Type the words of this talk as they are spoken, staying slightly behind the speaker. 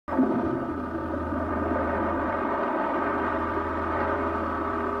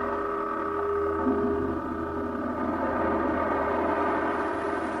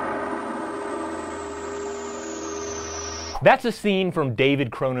That's a scene from David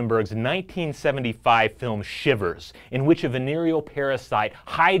Cronenberg's 1975 film Shivers, in which a venereal parasite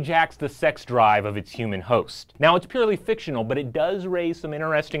hijacks the sex drive of its human host. Now, it's purely fictional, but it does raise some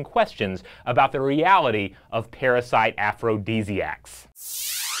interesting questions about the reality of parasite aphrodisiacs.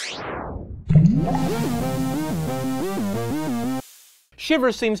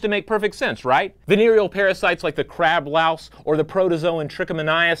 Shivers seems to make perfect sense, right? Venereal parasites like the crab louse or the protozoan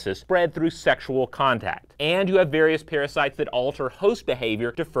trichomoniasis spread through sexual contact. And you have various parasites that alter host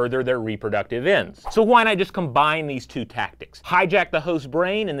behavior to further their reproductive ends. So why not just combine these two tactics? Hijack the host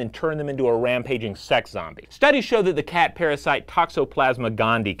brain and then turn them into a rampaging sex zombie. Studies show that the cat parasite Toxoplasma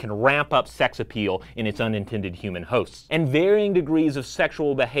gondii can ramp up sex appeal in its unintended human hosts. And varying degrees of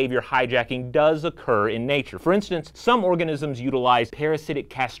sexual behavior hijacking does occur in nature. For instance, some organisms utilize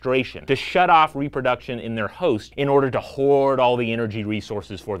parasitic castration to shut off reproduction in their host in order to hoard all the energy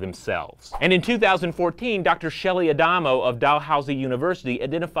resources for themselves. And in 2014, Dr. Shelley Adamo of Dalhousie University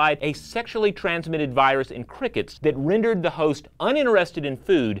identified a sexually transmitted virus in crickets that rendered the host uninterested in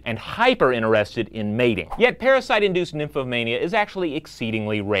food and hyper-interested in mating. Yet parasite-induced nymphomania is actually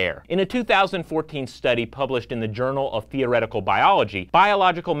exceedingly rare. In a 2014 study published in the Journal of Theoretical Biology,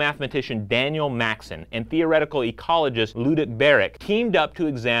 biological mathematician Daniel Maxon and theoretical ecologist Ludovic Barrick teamed up to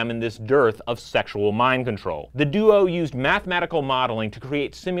examine this dearth of sexual mind control. The duo used mathematical modeling to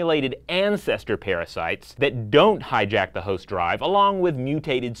create simulated ancestor parasites that don't hijack the host drive, along with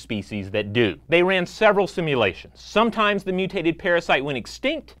mutated species that do. They ran several simulations. Sometimes the mutated parasite went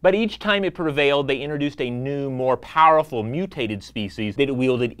extinct, but each time it prevailed, they introduced a new, more powerful mutated species that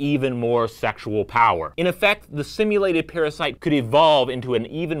wielded even more sexual power. In effect, the simulated parasite could evolve into an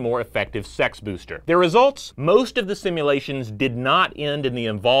even more effective sex booster. The results? Most of the simulations did not end in the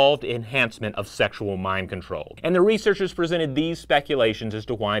involved enhancement of sexual mind control. And the researchers presented these speculations as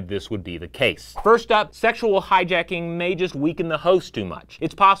to why this would be the case. First up, sexual hijacking may just weaken the host too much.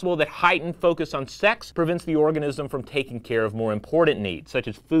 It's possible that heightened focus on sex prevents the organism from taking care of more important needs, such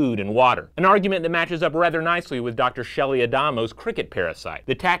as food and water. An argument that matches up rather nicely with Dr. Shelley Adamo's cricket parasite.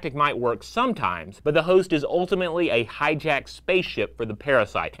 The tactic might work sometimes, but the host is ultimately a hijacked spaceship for the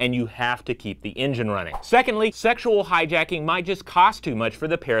parasite, and you have to keep the engine running. Secondly, sexual hijacking might just cost too much for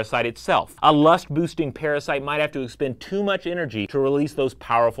the parasite itself. A lust-boosting parasite might have to expend too much energy to release those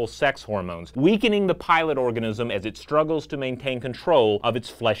powerful sex hormones, weakening the pilot organism as it struggles to maintain control of its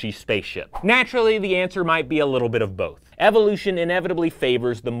fleshy spaceship. Naturally, the answer might be a little bit of both. Evolution inevitably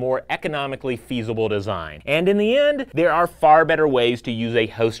favors the more economically feasible design. And in the end, there are far better ways to use a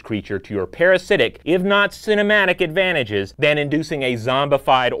host creature to your parasitic, if not cinematic advantages, than inducing a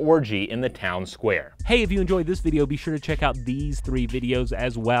zombified orgy in the town square. Hey, if you enjoyed this video, be sure to check out these 3 videos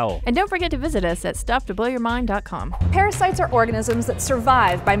as well. And don't forget to visit us at StuffToBlowYourMind.com. Parasites are organisms that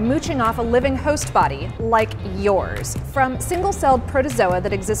survive by mooching off a living host body, like yours. From single-celled protozoa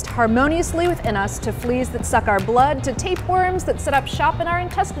that exist harmoniously within us, to fleas that suck our blood, to tapeworms that set up shop in our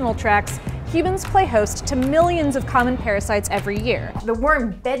intestinal tracts, humans play host to millions of common parasites every year. The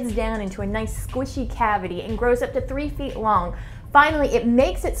worm beds down into a nice squishy cavity and grows up to 3 feet long. Finally, it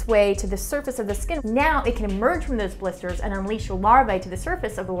makes its way to the surface of the skin. Now it can emerge from those blisters and unleash larvae to the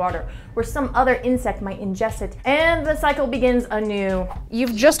surface of the water, where some other insect might ingest it, and the cycle begins anew.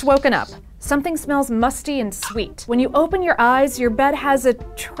 You've just woken up. Something smells musty and sweet. When you open your eyes, your bed has a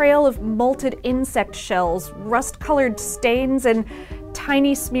trail of molted insect shells, rust-colored stains, and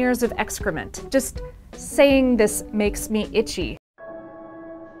tiny smears of excrement. Just saying this makes me itchy.